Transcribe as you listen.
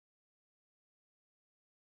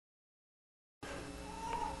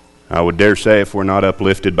I would dare say if we're not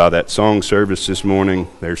uplifted by that song service this morning,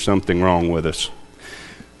 there's something wrong with us.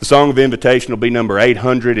 The song of invitation will be number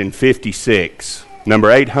 856. Number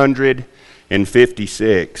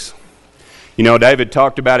 856. You know, David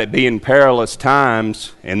talked about it being perilous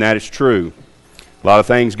times, and that is true. A lot of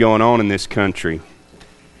things going on in this country.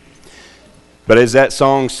 But as that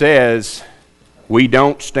song says, we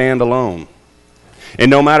don't stand alone. And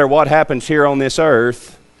no matter what happens here on this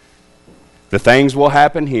earth, the things will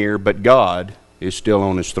happen here, but God is still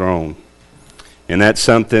on His throne. And that's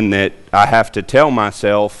something that I have to tell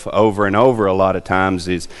myself over and over a lot of times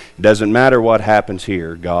is, it doesn't matter what happens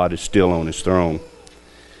here, God is still on His throne.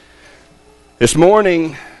 This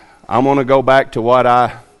morning, I'm going to go back to what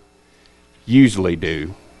I usually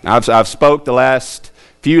do. I've spoke the last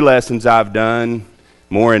few lessons I've done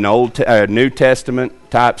more in New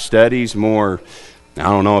Testament type studies, more, I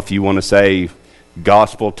don't know if you want to say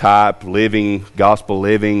gospel type, gospel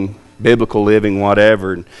living, biblical living,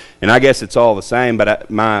 whatever. And I guess it's all the same, but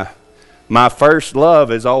my first love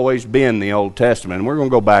has always been the Old Testament, and we're going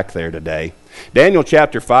to go back there today. Daniel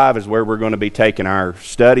chapter 5 is where we're going to be taking our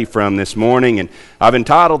study from this morning, and I've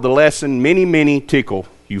entitled the lesson, Mene, Mene, Tekel,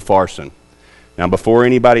 Upharsin. Now, before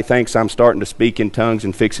anybody thinks I'm starting to speak in tongues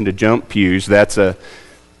and fixing to jump pews, that's the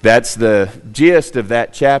gist of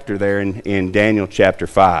that chapter there in Daniel chapter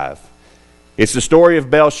 5. It's the story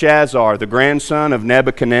of Belshazzar, the grandson of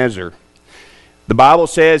Nebuchadnezzar. The Bible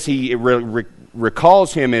says he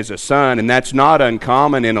recalls him as a son, and that's not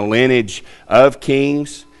uncommon in a lineage of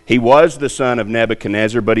kings. He was the son of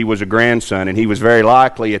Nebuchadnezzar, but he was a grandson, and he was very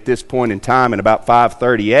likely at this point in time in about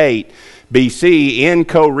 538 BC in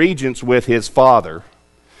co-regents with his father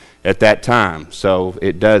at that time. So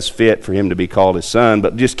it does fit for him to be called his son,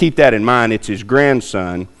 but just keep that in mind. It's his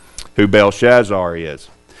grandson who Belshazzar is.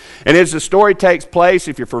 And as the story takes place,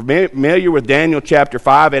 if you're familiar with Daniel chapter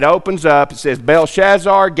 5, it opens up, it says,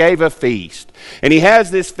 Belshazzar gave a feast. And he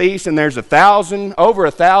has this feast, and there's over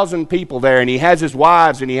 1,000 people there, and he has his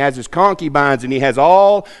wives, and he has his concubines, and he has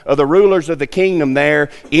all of the rulers of the kingdom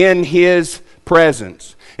there in his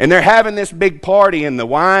presence. And they're having this big party, and the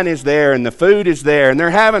wine is there, and the food is there, and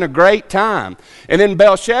they're having a great time. And then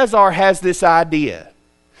Belshazzar has this idea.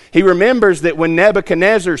 He remembers that when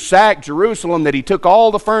Nebuchadnezzar sacked Jerusalem, that he took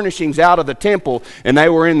all the furnishings out of the temple and they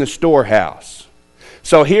were in the storehouse.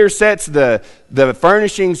 So here sets the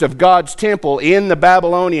furnishings of God's temple in the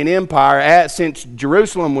Babylonian Empire since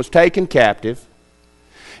Jerusalem was taken captive.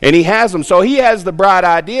 And he has them. So he has the bright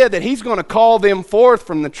idea that he's going to call them forth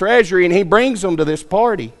from the treasury, and he brings them to this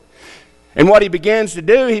party. And what he begins to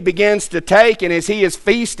do, he begins to take, and as he is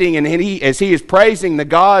feasting and as he is praising the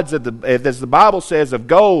gods as the Bible says, of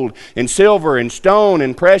gold and silver and stone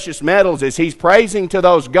and precious metals, as he's praising to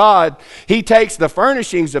those gods, he takes the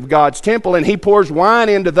furnishings of God's temple and he pours wine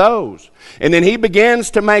into those. And then he begins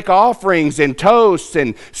to make offerings and toasts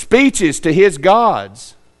and speeches to his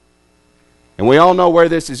gods. And we all know where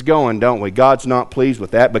this is going, don't we? God's not pleased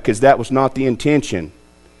with that, because that was not the intention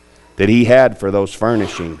that he had for those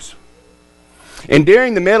furnishings. And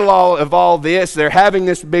during the middle of all this, they're having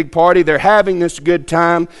this big party, they're having this good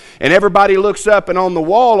time, and everybody looks up, and on the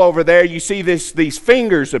wall over there you see these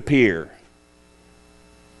fingers appear.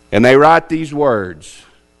 And they write these words,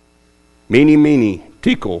 Mene, Mene,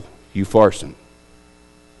 Tekel, Upharsin.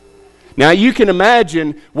 Now you can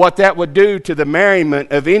imagine what that would do to the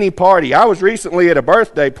merriment of any party. I was recently at a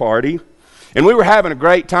birthday party, and we were having a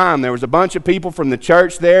great time. There was a bunch of people from the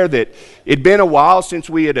church there that it'd been a while since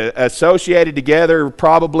we had associated together,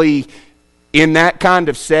 probably in that kind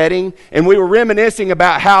of setting. And we were reminiscing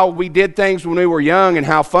about how we did things when we were young and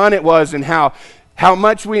how fun it was and how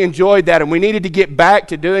much we enjoyed that, and we needed to get back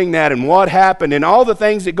to doing that, and what happened and all the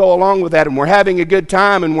things that go along with that. And we're having a good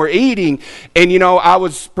time and we're eating. And you know, I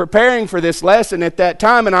was preparing for this lesson at that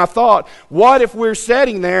time, and I thought, what if we're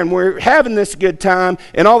sitting there and we're having this good time,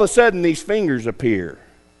 and all of a sudden these fingers appear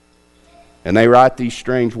and they write these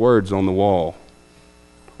strange words on the wall?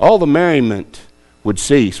 All the merriment would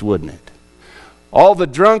cease, wouldn't it? All the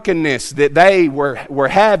drunkenness that they were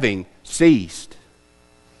having ceased.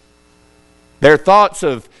 Their thoughts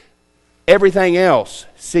of everything else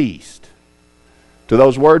ceased to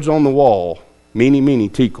those words on the wall, Mene,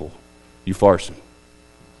 Mene, Tekel, Upharsin.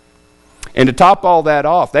 And to top all that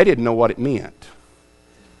off, they didn't know what it meant.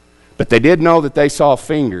 But they did know that they saw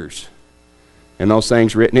fingers and those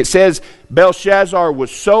things written. It says Belshazzar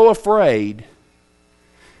was so afraid,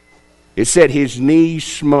 it said his knees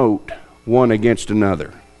smote one against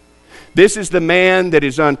another. This is the man that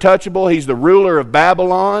is untouchable. He's the ruler of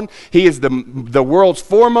Babylon. He is the world's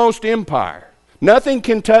foremost empire. Nothing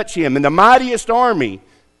can touch him. And the mightiest army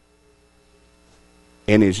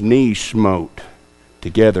and his knees smote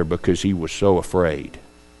together because he was so afraid.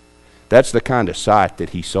 That's the kind of sight that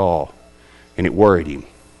he saw, and it worried him.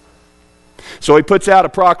 So he puts out a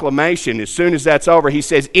proclamation. As soon as that's over, he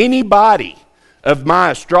says, anybody of my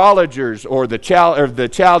astrologers or the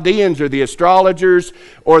Chaldeans or the astrologers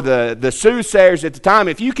or the soothsayers at the time,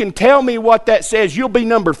 if you can tell me what that says, you'll be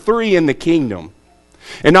number 3 in the kingdom.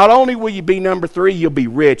 And not only will you be number 3, you'll be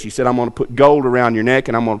rich. He said, I'm going to put gold around your neck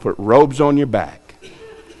and I'm going to put robes on your back.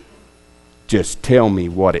 Just tell me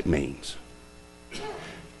what it means.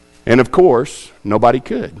 And of course, nobody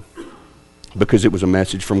could, because it was a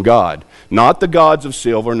message from God. Not the gods of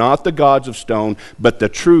silver, not the gods of stone, but the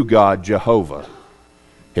true God, Jehovah,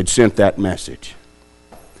 had sent that message.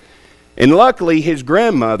 And luckily, his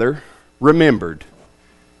grandmother remembered.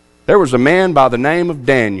 There was a man by the name of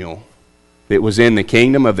Daniel that was in the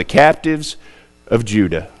kingdom of the captives of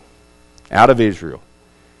Judah, out of Israel.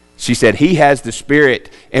 She said, he has the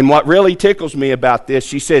spirit, and what really tickles me about this,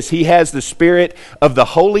 she says, he has the spirit of the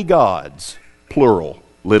holy gods, plural,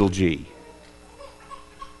 little g.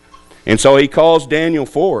 And so he calls Daniel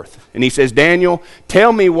forth, and he says, Daniel,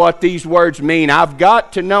 tell me what these words mean. I've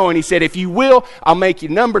got to know. And he said, if you will, I'll make you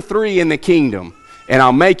number 3 in the kingdom, and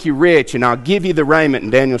I'll make you rich, and I'll give you the raiment.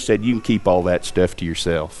 And Daniel said, you can keep all that stuff to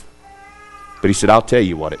yourself. But he said, I'll tell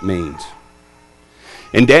you what it means.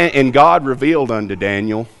 And God revealed unto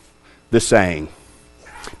Daniel the saying.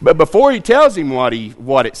 But before he tells him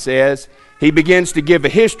what it says, he begins to give a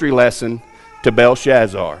history lesson to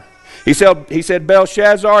Belshazzar. He said,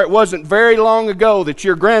 Belshazzar, it wasn't very long ago that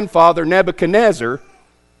your grandfather Nebuchadnezzar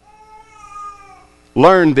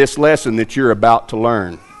learned this lesson that you're about to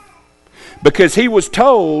learn. Because he was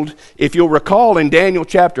told, if you'll recall in Daniel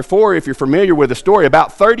chapter 4, if you're familiar with the story,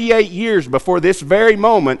 about 38 years before this very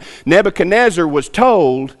moment, Nebuchadnezzar was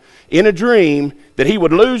told in a dream that he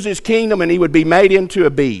would lose his kingdom and he would be made into a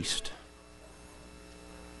beast.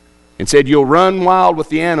 And said, you'll run wild with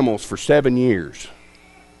the animals for 7 years.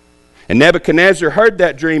 And Nebuchadnezzar heard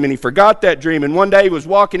that dream and he forgot that dream. And one day he was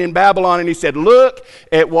walking in Babylon and he said, look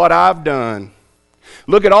at what I've done.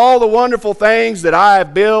 Look at all the wonderful things that I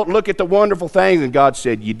have built. Look at the wonderful things. And God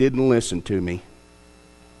said, you didn't listen to me.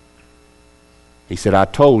 He said, I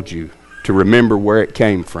told you to remember where it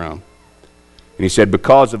came from. And he said,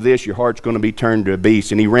 because of this, your heart's going to be turned to a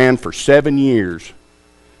beast. And he ran for 7 years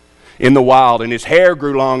in the wild. And his hair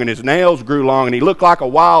grew long and his nails grew long. And he looked like a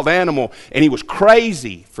wild animal. And he was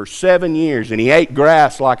crazy for 7 years. And he ate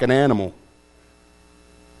grass like an animal.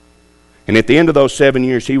 And at the end of those 7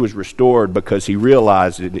 years, he was restored because he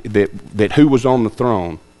realized that who was on the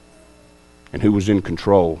throne and who was in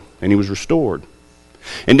control. And he was restored.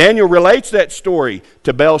 And Daniel relates that story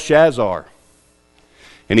to Belshazzar.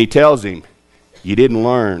 And he tells him, you didn't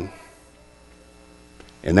learn.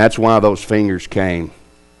 And that's why those fingers came.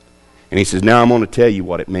 And he says, now I'm going to tell you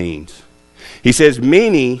what it means. He says,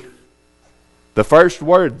 mene, the first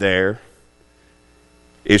word there,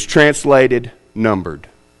 is translated numbered.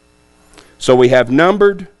 So we have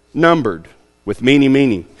numbered with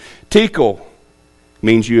mene. Tekel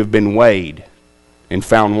means you have been weighed and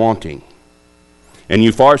found wanting. And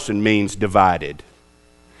upharsin means divided.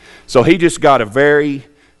 So he just got a very,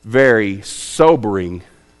 very sobering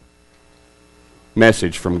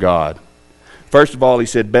message from God. First of all, he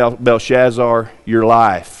said, Belshazzar, your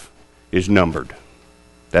life is numbered.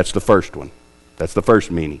 That's the first one. That's the first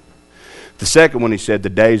meaning. The second one, he said, the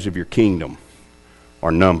days of your kingdom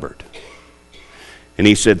are numbered. And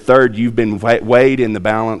he said, third, you've been weighed in the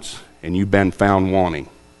balance and you've been found wanting.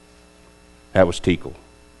 That was Tekel.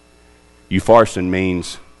 Upharsin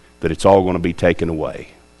means that it's all going to be taken away.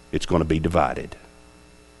 It's going to be divided.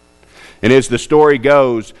 And as the story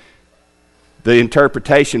goes, the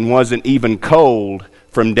interpretation wasn't even cold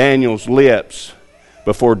from Daniel's lips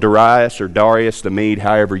before Darius the Mede,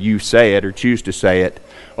 however you say it or choose to say it,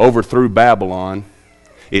 overthrew Babylon.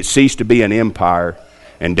 It ceased to be an empire,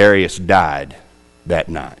 and Darius died that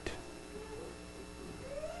night.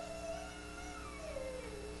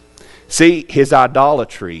 See, his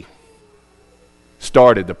idolatry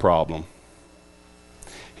started the problem.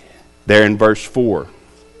 There in verse 4.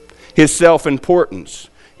 His self-importance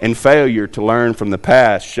and failure to learn from the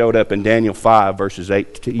past showed up in Daniel 5, verses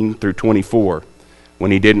 18 through 24,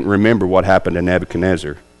 when he didn't remember what happened to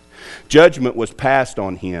Nebuchadnezzar. Judgment was passed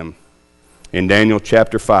on him in Daniel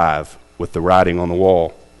chapter 5 with the writing on the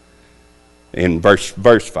wall. In verse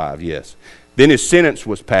 5, yes. Then his sentence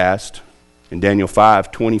was passed in Daniel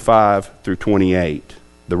 5, 25 through 28,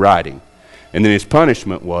 the writing. And then his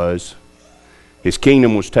punishment was his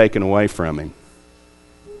kingdom was taken away from him.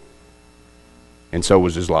 And so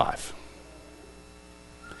was his life.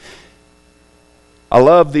 I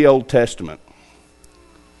love the Old Testament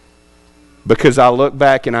because I look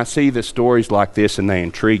back and I see the stories like this and they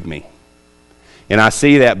intrigue me. And I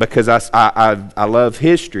see that because I love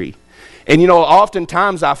history. And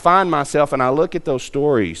oftentimes I find myself and I look at those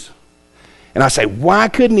stories and I say, why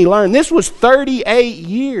couldn't he learn? This was 38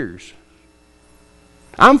 years.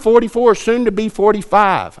 I'm 44, soon to be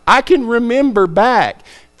 45. I can remember back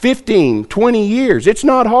 15, 20 years. It's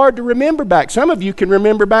not hard to remember back. Some of you can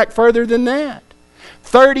remember back further than that.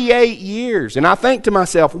 38 years. And I think to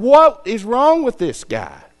myself, what is wrong with this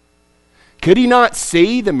guy? Could he not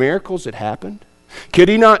see the miracles that happened? Could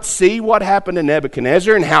he not see what happened to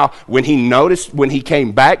Nebuchadnezzar and how when he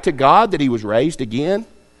came back to God that he was raised again?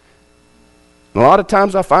 A lot of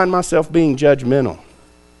times I find myself being judgmental.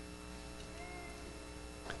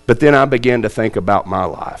 But then I begin to think about my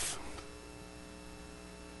life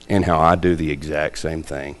and how I do the exact same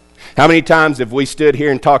thing. How many times have we stood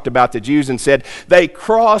here and talked about the Jews and said they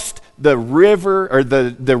crossed the river or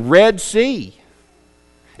the Red Sea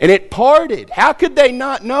and it parted? How could they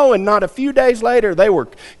not know? And not a few days later they were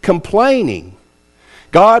complaining,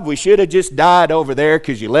 God, we should have just died over there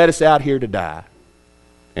because you let us out here to die.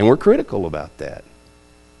 And we're critical about that.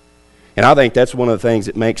 And I think that's one of the things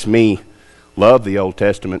that makes me love the Old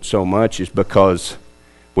Testament so much, is because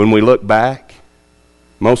when we look back,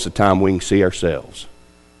 most of the time we can see ourselves.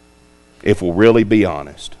 If we'll really be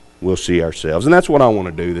honest, we'll see ourselves. And that's what I want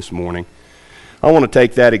to do this morning. I want to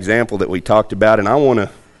take that example that we talked about and I want to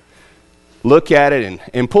look at it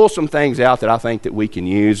and pull some things out that I think that we can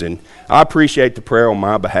use. And I appreciate the prayer on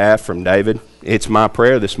my behalf from David. It's my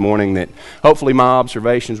prayer this morning that hopefully my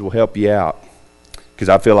observations will help you out, because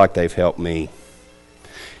I feel like they've helped me.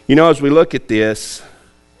 As we look at this,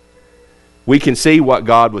 we can see what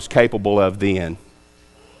God was capable of then.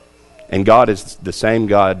 And God is the same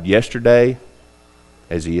God yesterday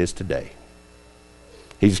as he is today.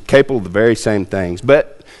 He's capable of the very same things.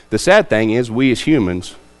 But the sad thing is, we as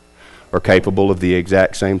humans are capable of the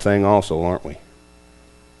exact same thing also, aren't we?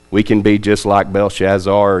 We can be just like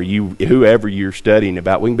Belshazzar or whoever you're studying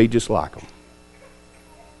about. We can be just like them.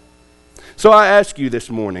 So I ask you this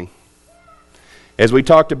morning, as we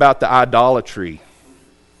talked about the idolatry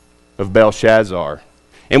of Belshazzar,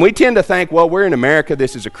 and we tend to think, well, we're in America,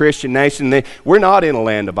 this is a Christian nation. We're not in a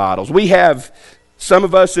land of idols. We have, some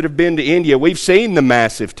of us that have been to India, we've seen the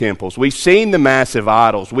massive temples. We've seen the massive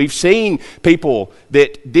idols. We've seen people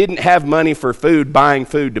that didn't have money for food buying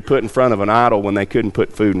food to put in front of an idol when they couldn't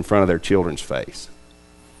put food in front of their children's face.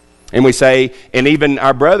 And we say, and even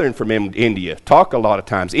our brethren from India talk a lot of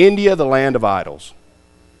times, India, the land of idols.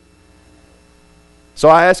 So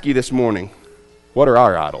I ask you this morning, what are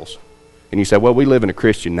our idols? And you say, well, we live in a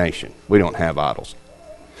Christian nation. We don't have idols.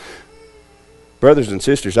 Brothers and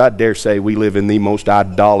sisters, I dare say we live in the most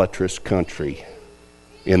idolatrous country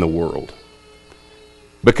in the world.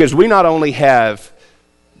 Because we not only have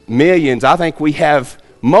millions, I think we have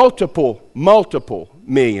multiple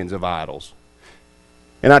millions of idols.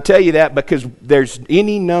 And I tell you that because there's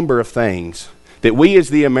any number of things that we as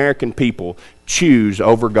the American people choose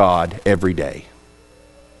over God every day.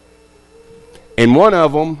 And one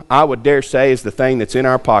of them, I would dare say, is the thing that's in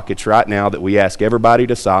our pockets right now that we ask everybody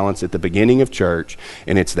to silence at the beginning of church,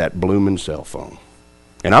 and it's that blooming cell phone.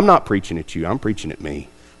 And I'm not preaching at you, I'm preaching at me.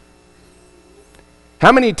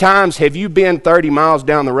 How many times have you been 30 miles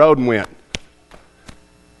down the road and went,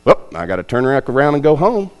 well, I got to turn around and go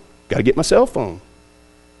home. Got to get my cell phone.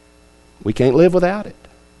 We can't live without it.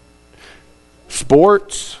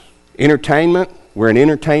 Sports, entertainment, we're an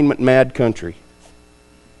entertainment-mad country.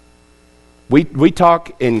 We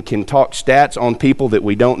talk and can talk stats on people that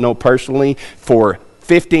we don't know personally for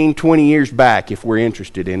 15, 20 years back if we're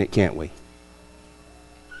interested in it, can't we?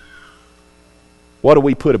 What do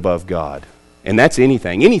we put above God? And that's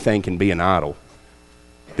anything. Anything can be an idol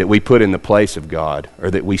that we put in the place of God,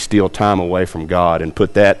 or that we steal time away from God and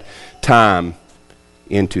put that time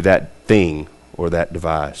into that thing or that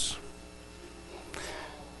device.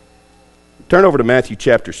 Turn over to Matthew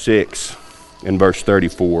chapter 6 and verse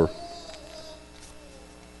 34.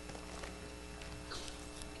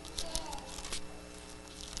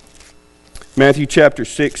 Matthew chapter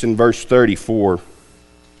 6 and verse 34.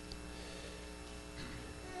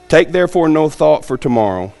 Take therefore no thought for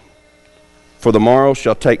tomorrow, for the morrow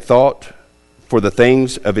shall take thought for the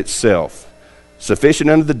things of itself. Sufficient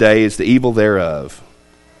unto the day is the evil thereof.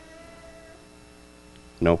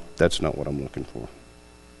 No, that's not what I'm looking for.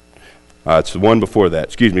 It's the one before that.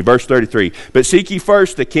 Excuse me, verse 33. But seek ye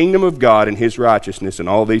first the kingdom of God and his righteousness, and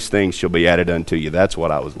all these things shall be added unto you. That's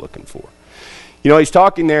what I was looking for. You know, he's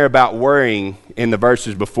talking there about worrying in the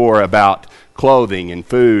verses before about clothing and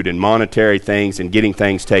food and monetary things and getting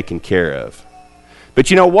things taken care of. But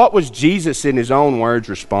you know, what was Jesus in his own words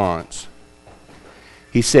response?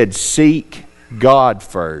 He said, seek God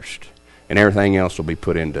first, and everything else will be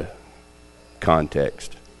put into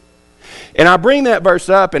context. And I bring that verse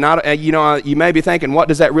up, and you may be thinking, what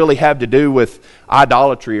does that really have to do with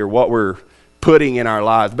idolatry or what we're putting in our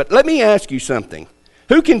lives? But let me ask you something.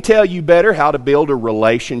 Who can tell you better how to build a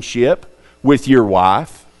relationship with your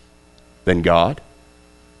wife than God?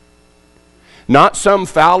 Not some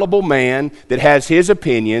fallible man that has his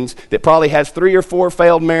opinions, that probably has 3 or 4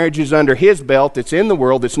 failed marriages under his belt, that's in the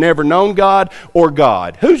world, that's never known God or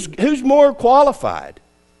God. Who's more qualified?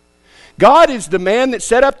 God is the man that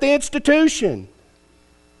set up the institution.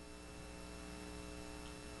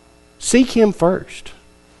 Seek him first.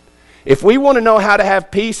 If we want to know how to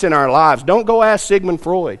have peace in our lives, don't go ask Sigmund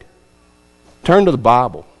Freud. Turn to the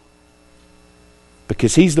Bible.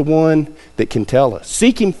 Because he's the one that can tell us.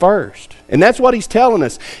 Seek him first. And that's what he's telling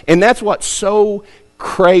us. And that's what's so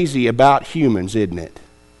crazy about humans, isn't it?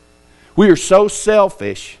 We are so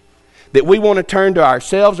selfish that we want to turn to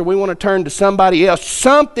ourselves or we want to turn to somebody else,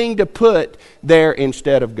 something to put there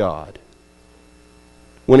instead of God.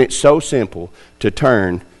 When it's so simple to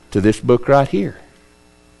turn to this book right here.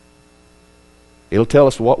 It'll tell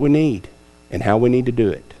us what we need and how we need to do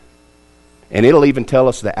it. And it'll even tell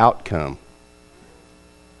us the outcome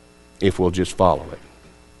if we'll just follow it.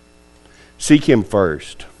 Seek him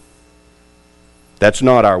first. That's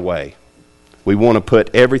not our way. We want to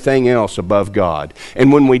put everything else above God.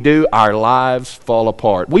 And when we do, our lives fall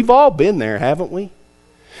apart. We've all been there, haven't we?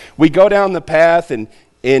 We go down the path, and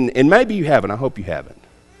maybe you haven't. I hope you haven't.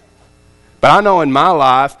 But I know in my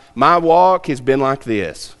life, my walk has been like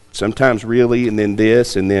this. Sometimes really, and then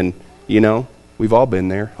this, and then, we've all been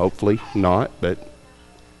there. Hopefully not, but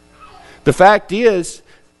the fact is,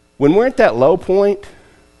 when we're at that low point,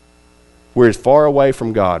 we're as far away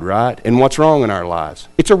from God, right? And what's wrong in our lives?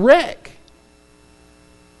 It's a wreck.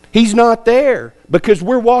 He's not there because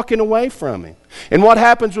we're walking away from him. And what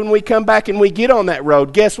happens when we come back and we get on that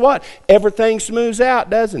road? Guess what? Everything smooths out,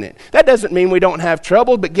 doesn't it? That doesn't mean we don't have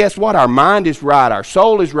trouble, but guess what? Our mind is right, our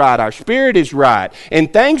soul is right, our spirit is right,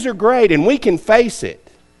 and things are great and we can face it.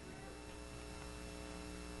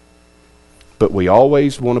 But we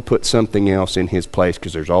always want to put something else in his place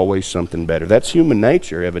because there's always something better. That's human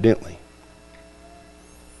nature, evidently.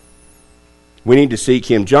 We need to seek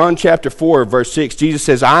him. John chapter 4, verse 6, Jesus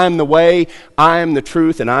says, I am the way, I am the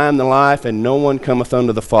truth, and I am the life, and no one cometh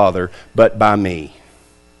unto the Father but by me.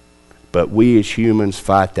 But we as humans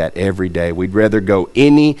fight that every day. We'd rather go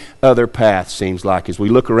any other path, seems like. As we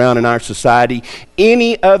look around in our society,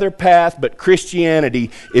 any other path but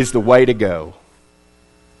Christianity is the way to go.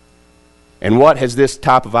 And what has this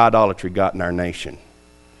type of idolatry got in our nation?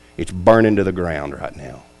 It's burning to the ground right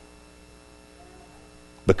now.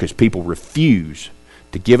 Because people refuse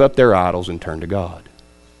to give up their idols and turn to God.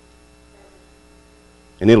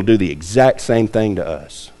 And it'll do the exact same thing to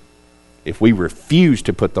us. If we refuse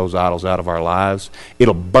to put those idols out of our lives,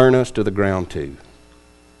 it'll burn us to the ground too.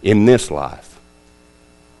 In this life.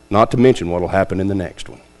 Not to mention what will happen in the next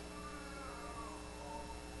one.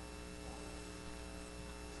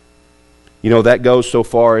 That goes so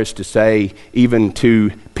far as to say, even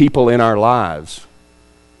to people in our lives,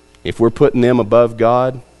 if we're putting them above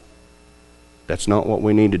God, that's not what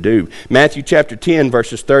we need to do. Matthew chapter 10,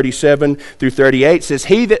 verses 37 through 38 says,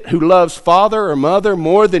 He who loves father or mother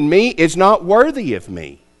more than me is not worthy of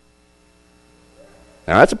me.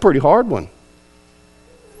 Now that's a pretty hard one.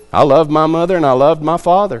 I loved my mother and I loved my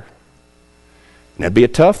father. And that'd be a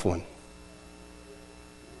tough one.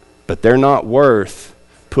 But they're not worth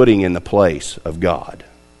putting in the place of God.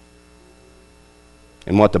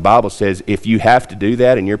 And what the Bible says, if you have to do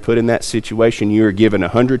that and you're put in that situation, you are given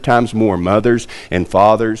 100 times more mothers and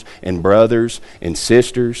fathers and brothers and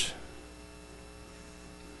sisters.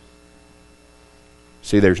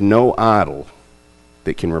 See, there's no idol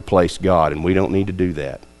that can replace God, and we don't need to do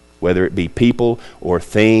that, whether it be people or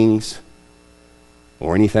things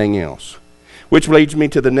or anything else. Which leads me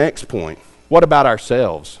to the next point. What about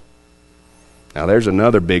ourselves? Now, there's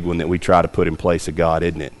another big one that we try to put in place of God,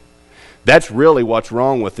 isn't it? That's really what's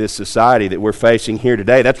wrong with this society that we're facing here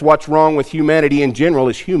today. That's what's wrong with humanity in general,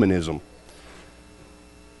 is humanism.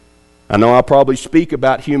 I know I probably speak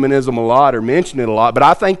about humanism a lot or mention it a lot, but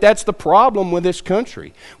I think that's the problem with this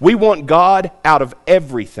country. We want God out of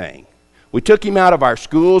everything. We took him out of our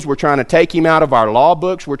schools. We're trying to take him out of our law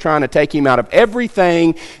books. We're trying to take him out of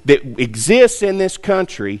everything that exists in this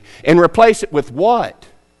country and replace it with what?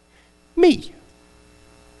 Me.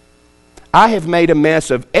 I have made a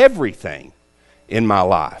mess of everything in my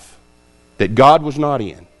life that God was not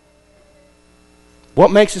in.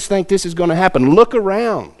 What makes us think this is going to happen? Look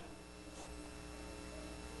around.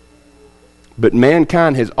 But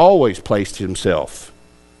mankind has always placed himself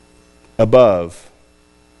above,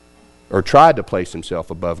 or tried to place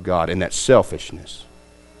himself above God, and that's selfishness.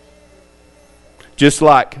 Just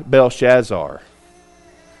like Belshazzar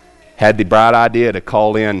had the bright idea to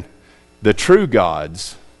call in the true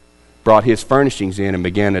gods, brought his furnishings in and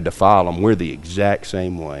began to defile them. We're the exact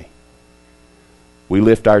same way. We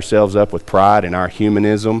lift ourselves up with pride and our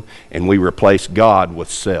humanism, and we replace God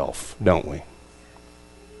with self, don't we?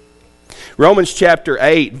 Romans chapter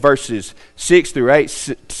 8, verses 6 through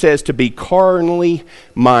 8 says to be carnally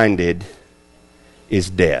minded is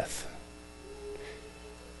death.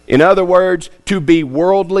 In other words, to be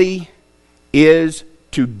worldly is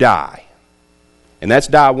to die. And that's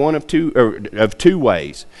die one of two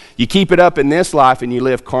ways. You keep it up in this life and you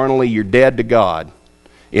live carnally, you're dead to God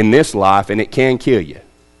in this life, and it can kill you.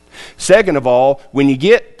 Second of all, when you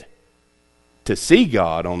get to see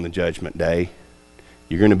God on the judgment day,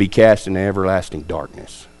 you're going to be cast into everlasting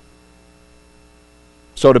darkness.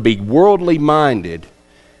 So to be worldly minded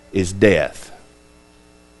is death.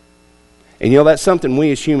 And that's something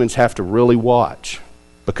we as humans have to really watch,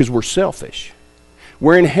 because we're selfish.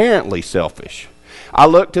 We're inherently selfish. I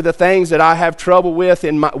look to the things that I have trouble with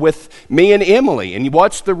with me and Emily, and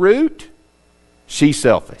what's the root? She's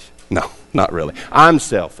selfish. No, not really. I'm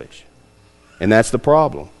selfish. And that's the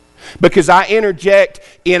problem. Because I interject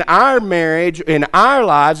in our marriage, in our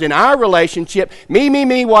lives, in our relationship,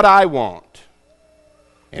 me, what I want.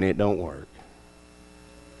 And it don't work.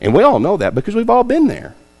 And we all know that because we've all been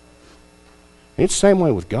there. And it's the same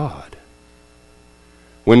way with God.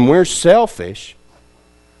 When we're selfish,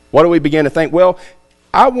 what do we begin to think? Well,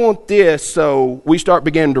 I want this, so we start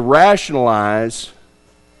beginning to rationalize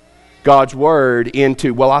God's word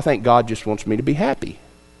into, well, I think God just wants me to be happy.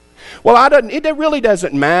 Well, it really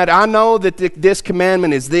doesn't matter. I know that this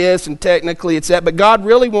commandment is this, and technically it's that, but God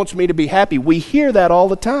really wants me to be happy. We hear that all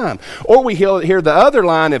the time. Or we hear the other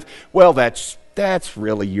line of, well, that's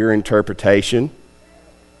really your interpretation.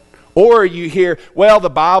 Or you hear, well, the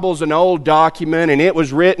Bible's an old document, and it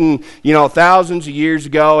was written, thousands of years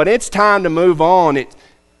ago, and it's time to move on.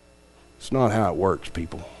 It's not how it works,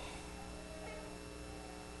 people.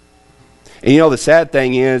 And the sad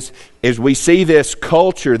thing is we see this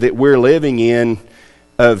culture that we're living in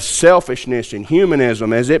of selfishness and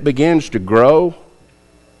humanism, as it begins to grow,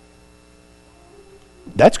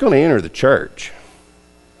 that's going to enter the church.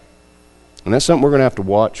 And that's something we're going to have to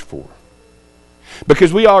watch for.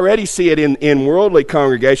 Because we already see it in worldly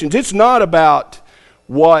congregations. It's not about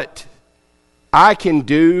what I can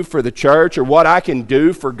do for the church or what I can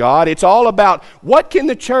do for God. It's all about, what can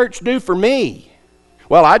the church do for me?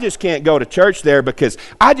 Well, I just can't go to church there because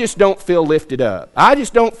I just don't feel lifted up. I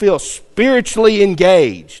just don't feel spiritually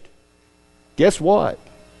engaged. Guess what?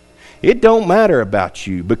 It don't matter about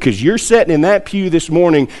you, because you're sitting in that pew this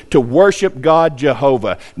morning to worship God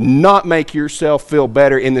Jehovah, not make yourself feel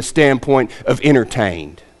better in the standpoint of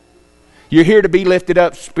entertained. You're here to be lifted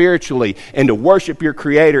up spiritually and to worship your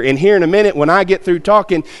Creator. And here in a minute, when I get through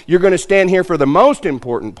talking, you're going to stand here for the most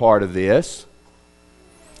important part of this.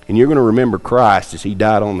 And you're going to remember Christ as He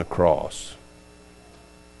died on the cross,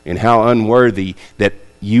 and how unworthy that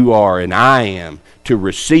you are and I am to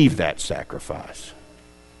receive that sacrifice.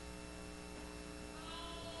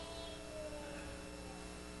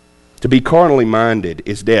 To be carnally minded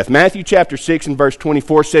is death. Matthew chapter 6 and verse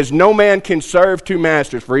 24 says, no man can serve two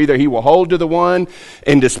masters, for either he will hold to the one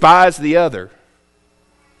and despise the other.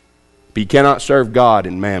 But you cannot serve God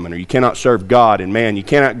and mammon, or you cannot serve God and man. You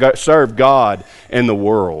cannot serve God and the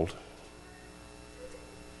world.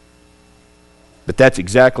 But that's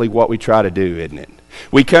exactly what we try to do, isn't it?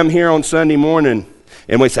 We come here on Sunday morning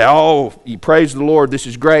and we say, oh, you praise the Lord, this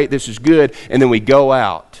is great, this is good. And then we go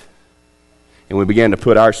out and we begin to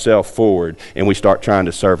put ourselves forward, and we start trying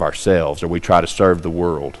to serve ourselves, or we try to serve the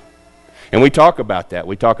world. And we talk about that.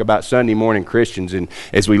 We talk about Sunday morning Christians and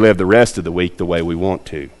as we live the rest of the week the way we want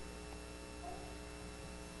to.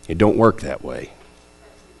 It don't work that way.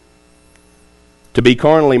 To be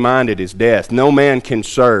carnally minded is death. No man can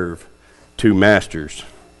serve two masters.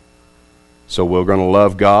 So we're going to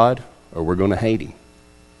love God or we're going to hate Him.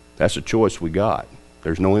 That's a choice we got.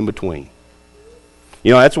 There's no in between.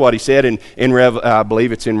 That's what He said I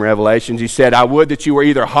believe it's in Revelations. He said, I would that you were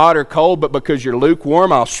either hot or cold, but because you're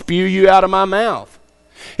lukewarm, I'll spew you out of my mouth.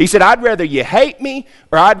 He said, I'd rather you hate me,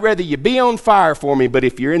 or I'd rather you be on fire for me, but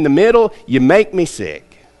if you're in the middle, you make me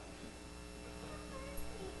sick.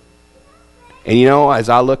 And you know, as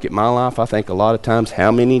I look at my life, I think a lot of times,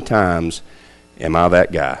 how many times am I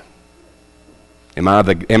that guy? Am I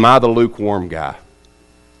the lukewarm guy?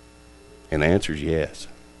 And the answer is yes.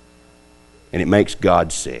 And it makes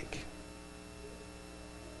God sick.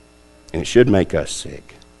 And it should make us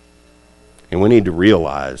sick. And we need to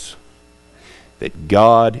realize that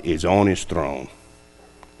God is on his throne.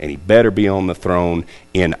 And he better be on the throne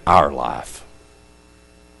in our life.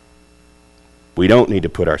 We don't need to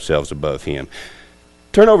put ourselves above him.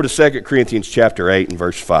 Turn over to 2 Corinthians chapter 8 and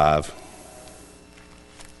verse 5.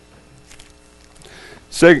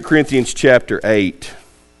 2 Corinthians chapter 8,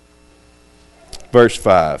 verse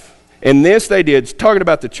 5. And this they did, talking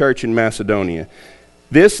about the church in Macedonia,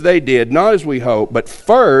 this they did, not as we hope, but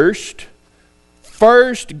first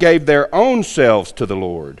gave their own selves to the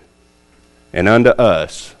Lord, and unto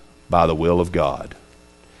us by the will of God.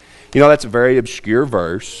 You know, that's a very obscure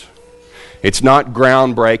verse. It's not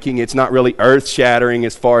groundbreaking. It's not really earth-shattering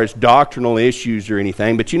as far as doctrinal issues or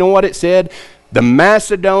anything. But you know what it said? The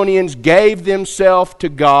Macedonians gave themselves to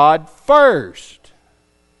God first.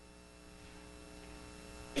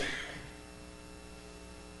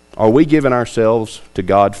 Are we giving ourselves to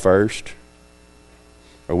God first?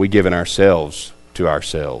 Or are we giving ourselves to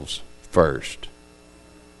ourselves first?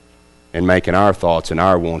 And making our thoughts and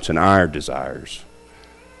our wants and our desires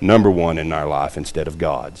number one in our life instead of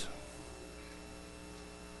God's?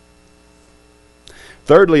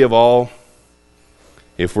 Thirdly of all,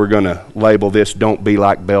 if we're going to label this, don't be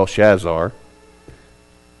like Belshazzar,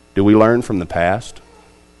 do we learn from the past?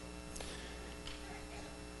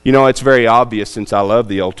 You know, it's very obvious, since I love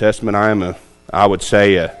the Old Testament, I would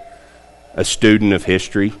say a student of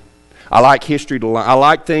history. I like history I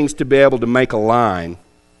like things to be able to make a line,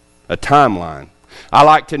 a timeline. I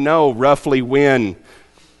like to know roughly when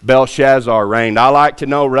Belshazzar reigned. I like to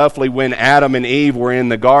know roughly when Adam and Eve were in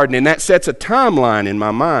the garden, and that sets a timeline in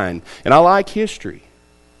my mind. And I like history.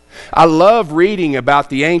 I love reading about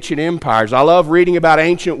the ancient empires. I love reading about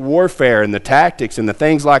ancient warfare and the tactics and the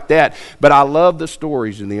things like that. But I love the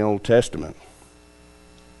stories in the Old Testament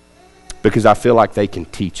because I feel like they can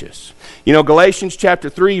teach us. You know, Galatians chapter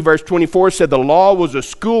 3, verse 24 said the law was a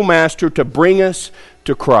schoolmaster to bring us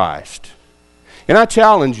to Christ. And I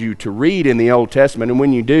challenge you to read in the Old Testament, and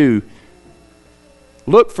when you do,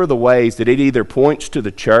 look for the ways that it either points to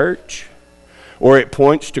the church, or it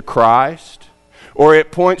points to Christ, or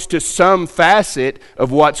it points to some facet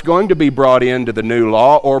of what's going to be brought into the new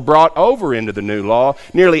law or brought over into the new law.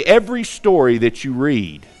 Nearly every story that you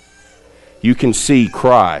read, you can see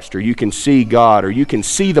Christ, or you can see God, or you can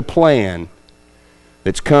see the plan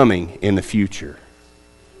that's coming in the future.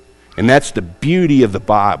 And that's the beauty of the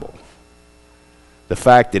Bible. The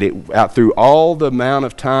fact that out through all the amount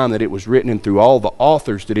of time that it was written and through all the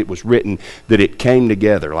authors that it was written, that it came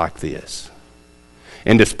together like this.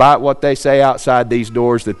 And despite what they say outside these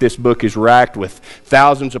doors, that this book is racked with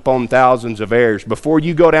thousands upon thousands of errors, before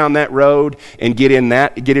you go down that road and get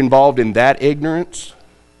involved in that ignorance,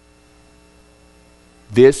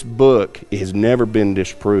 this book has never been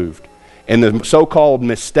disproved. And the so-called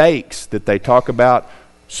mistakes that they talk about,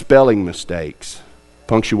 spelling mistakes,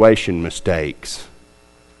 punctuation mistakes,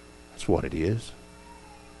 that's what it is.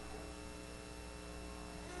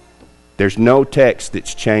 There's no text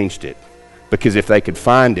that's changed it, because if they could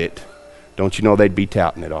find it, don't you know they'd be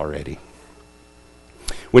touting it already.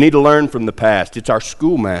 We need to learn from the past. It's our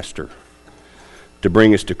schoolmaster to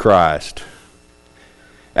bring us to Christ.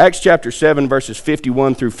 Acts chapter 7 verses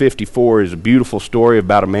 51 through 54 is a beautiful story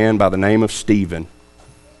about a man by the name of Stephen.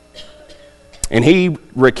 And he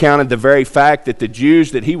recounted the very fact that the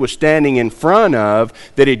Jews that he was standing in front of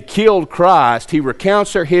that had killed Christ, he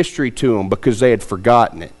recounts their history to them because they had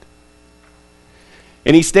forgotten it.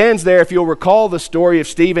 And he stands there, if you'll recall the story of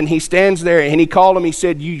Stephen, he stands there and he called him, he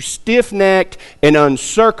said, "You stiff-necked and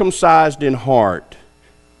uncircumcised in heart,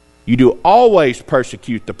 you do always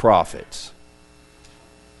persecute the prophets."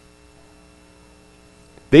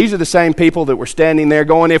 These are the same people that were standing there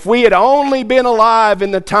going, if we had only been alive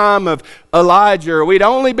in the time of Elijah, or we'd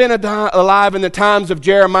only been alive in the times of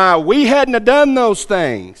Jeremiah, we hadn't have done those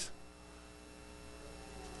things.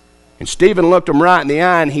 And Stephen looked them right in the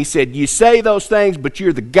eye and he said, you say those things, but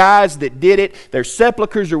you're the guys that did it. Their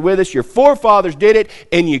sepulchres are with us. Your forefathers did it,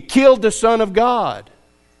 and you killed the Son of God.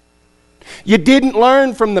 You didn't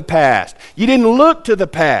learn from the past. You didn't look to the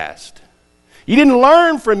past. You didn't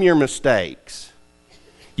learn from your mistakes.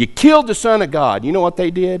 You killed the Son of God. You know what they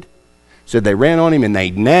did? Said they ran on him and they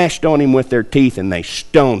gnashed on him with their teeth and they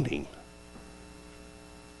stoned him.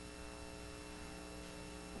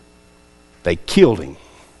 They killed him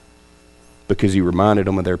because he reminded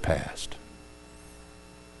them of their past.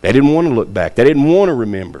 They didn't want to look back. They didn't want to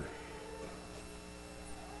remember.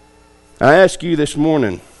 I ask you this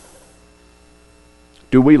morning,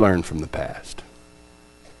 do we learn from the past?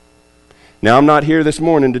 Now, I'm not here this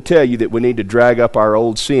morning to tell you that we need to drag up our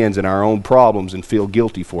old sins and our own problems and feel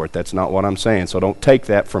guilty for it. That's not what I'm saying. So don't take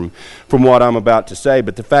that from what I'm about to say.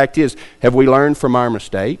 But the fact is, have we learned from our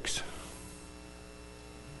mistakes?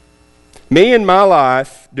 Me in my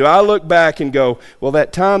life, do I look back and go, well,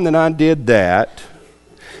 that time that I did that,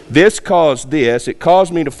 this caused this, it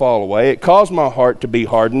caused me to fall away, it caused my heart to be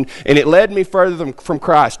hardened, and it led me further from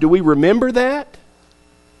Christ. Do we remember that?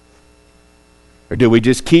 Or do we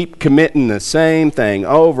just keep committing the same thing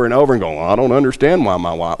over and over and go, well, I don't understand why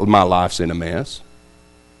my life's in a mess?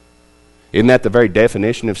 Isn't that the very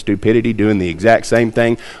definition of stupidity, doing the exact same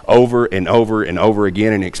thing over and over and over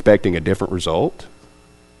again and expecting a different result?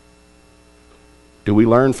 Do we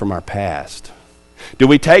learn from our past? Do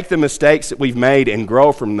we take the mistakes that we've made and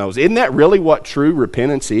grow from those? Isn't that really what true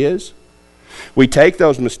repentance is? We take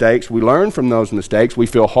those mistakes, we learn from those mistakes, we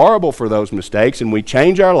feel horrible for those mistakes, and we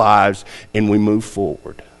change our lives and we move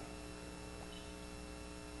forward.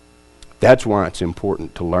 That's why it's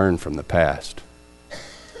important to learn from the past.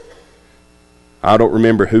 I don't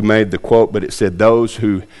remember who made the quote, but it said, those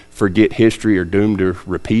who forget history are doomed to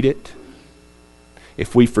repeat it.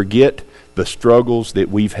 If we forget the struggles that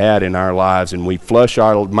we've had in our lives and we flush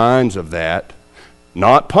our minds of that,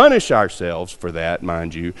 not punish ourselves for that,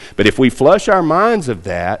 mind you, but if we flush our minds of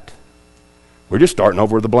that, we're just starting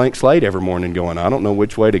over with a blank slate every morning going, I don't know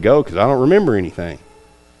which way to go because I don't remember anything.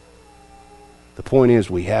 The point is,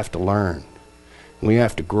 we have to learn. We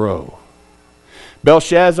have to grow.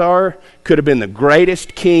 Belshazzar could have been the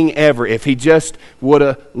greatest king ever if he just would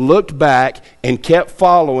have looked back and kept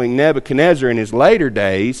following Nebuchadnezzar in his later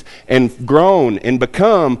days and grown and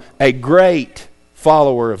become a great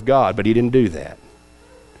follower of God. But he didn't do that.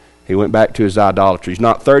 He went back to his idolatries.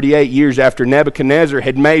 Not 38 years after Nebuchadnezzar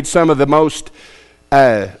had made some of the most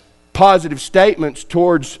positive statements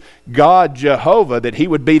towards God Jehovah, that he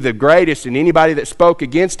would be the greatest and anybody that spoke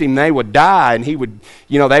against him, they would die and he would,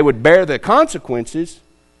 they would bear the consequences.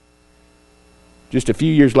 Just a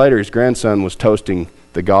few years later, his grandson was toasting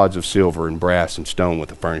the gods of silver and brass and stone with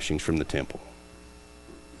the furnishings from the temple.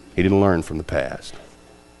 He didn't learn from the past.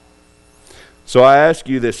 So I ask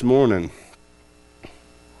you this morning,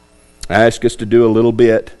 I ask us to do a little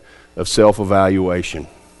bit of self-evaluation.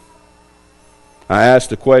 I ask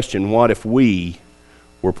the question, what if we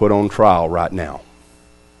were put on trial right now?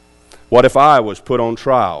 What if I was put on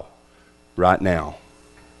trial right now?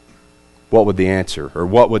 What would the answer, or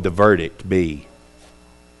what would the verdict be?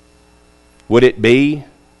 Would it be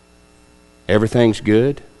everything's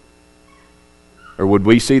good? Or would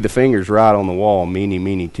we see the fingers right on the wall, meeny,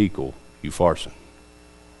 meeny, tekel, you farson?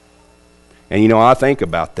 And I think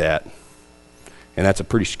about that, and that's a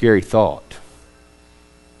pretty scary thought.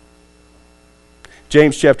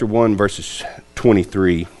 James chapter 1, verses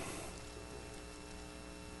 23.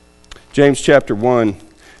 James chapter 1,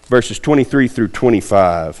 verses 23 through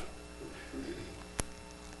 25.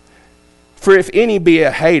 For if any be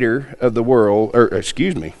a hater of the world,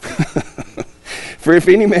 for if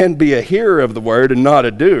any man be a hearer of the word and not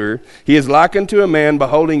a doer, he is like unto a man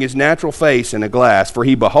beholding his natural face in a glass. For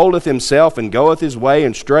he beholdeth himself and goeth his way,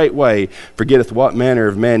 and straightway forgetteth what manner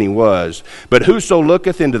of man he was. But whoso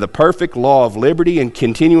looketh into the perfect law of liberty and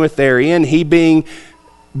continueth therein, he being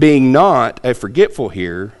not a forgetful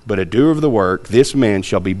hearer, but a doer of the work, this man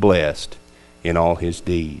shall be blessed in all his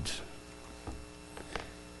deeds.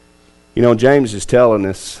 James is telling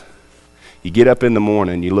us, you get up in the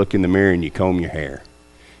morning, you look in the mirror and you comb your hair.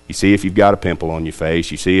 You see if you've got a pimple on your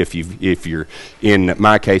face. You see if you're, in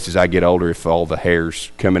my case as I get older, if all the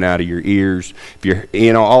hair's coming out of your ears. If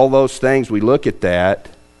you're, all those things, we look at that.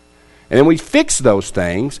 And then we fix those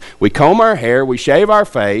things. We comb our hair, we shave our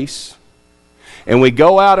face, and we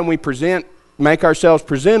go out and we make ourselves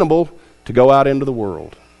presentable to go out into the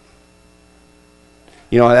world.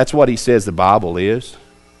 That's what he says the Bible is.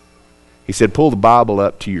 He said, pull the Bible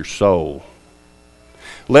up to your soul.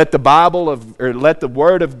 Let the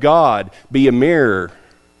Word of God be a mirror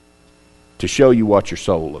to show you what your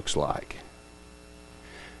soul looks like.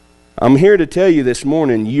 I'm here to tell you this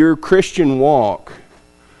morning, your Christian walk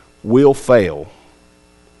will fail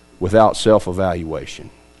without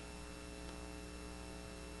self-evaluation.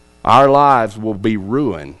 Our lives will be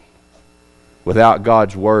ruined without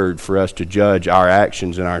God's Word for us to judge our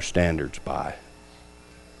actions and our standards by.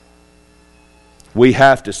 We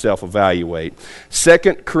have to self-evaluate. 2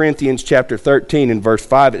 Corinthians chapter 13 and verse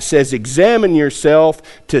 5, it says, examine yourself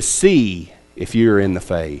to see if you're in the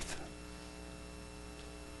faith.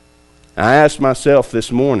 I asked myself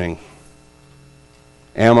this morning,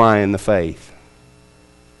 am I in the faith?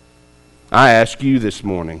 I ask you this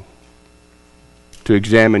morning to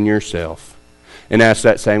examine yourself and ask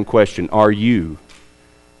that same question. Are you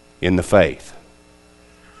in the faith?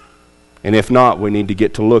 And if not, we need to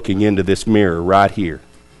get to looking into this mirror right here,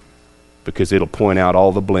 because it'll point out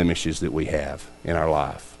all the blemishes that we have in our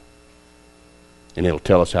life. And it'll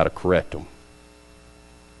tell us how to correct them.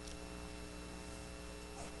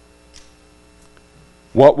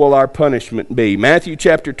 What will our punishment be? Matthew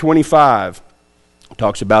chapter 25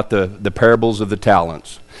 talks about the parables of the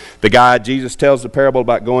talents. The guy, Jesus tells the parable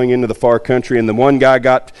about going into the far country, and the one guy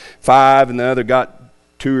got 5, and the other got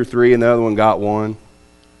 2 or 3, and the other one got 1. And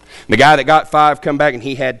the guy that got 5 come back and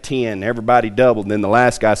he had 10. Everybody doubled. And then the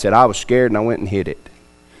last guy said, I was scared and I went and hid it.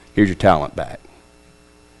 Here's your talent back.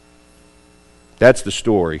 That's the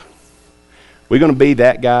story. We're going to be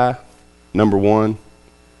that guy, number 1.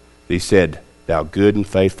 He said, thou good and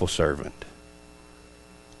faithful servant.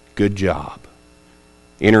 Good job.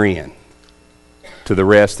 Enter in to the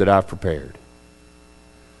rest that I've prepared.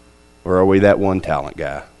 Or are we that one talent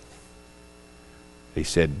guy? He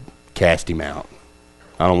said, cast him out.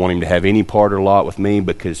 I don't want him to have any part or lot with me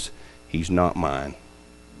because he's not mine.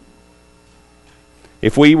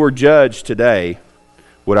 If we were judged today,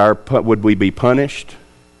 would we be punished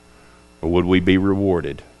or would we be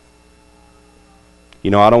rewarded?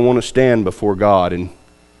 You know, I don't want to stand before God and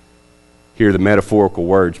hear the metaphorical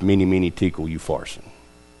words, mene, mene, tekel, upharsin,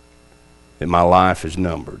 that my life is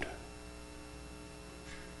numbered,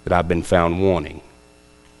 that I've been found wanting,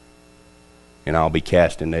 and I'll be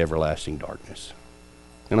cast into everlasting darkness.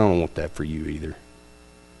 And I don't want that for you either.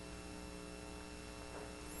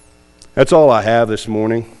 That's all I have this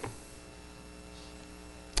morning.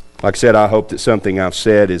 Like I said, I hope that something I've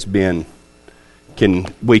said has been,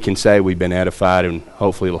 we can say we've been edified, and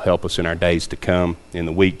hopefully it'll help us in our days to come, in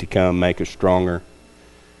the week to come, make us stronger.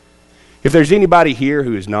 If there's anybody here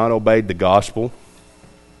who has not obeyed the gospel,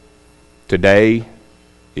 today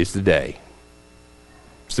is the day.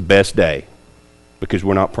 It's the best day, because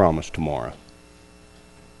we're not promised tomorrow.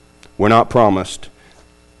 We're not promised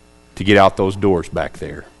to get out those doors back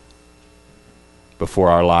there before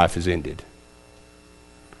our life is ended.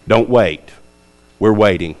 Don't wait. We're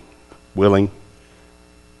waiting, willing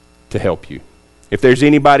to help you. If there's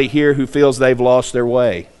anybody here who feels they've lost their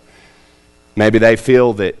way, maybe they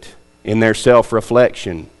feel that in their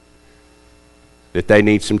self-reflection that they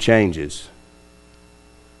need some changes,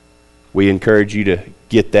 we encourage you to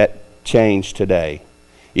get that change today.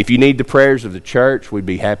 If you need the prayers of the church, we'd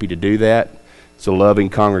be happy to do that. It's a loving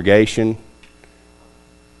congregation.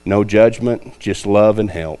 No judgment, just love and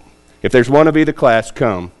help. If there's one of either class,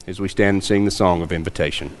 come as we stand and sing the song of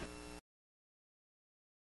invitation.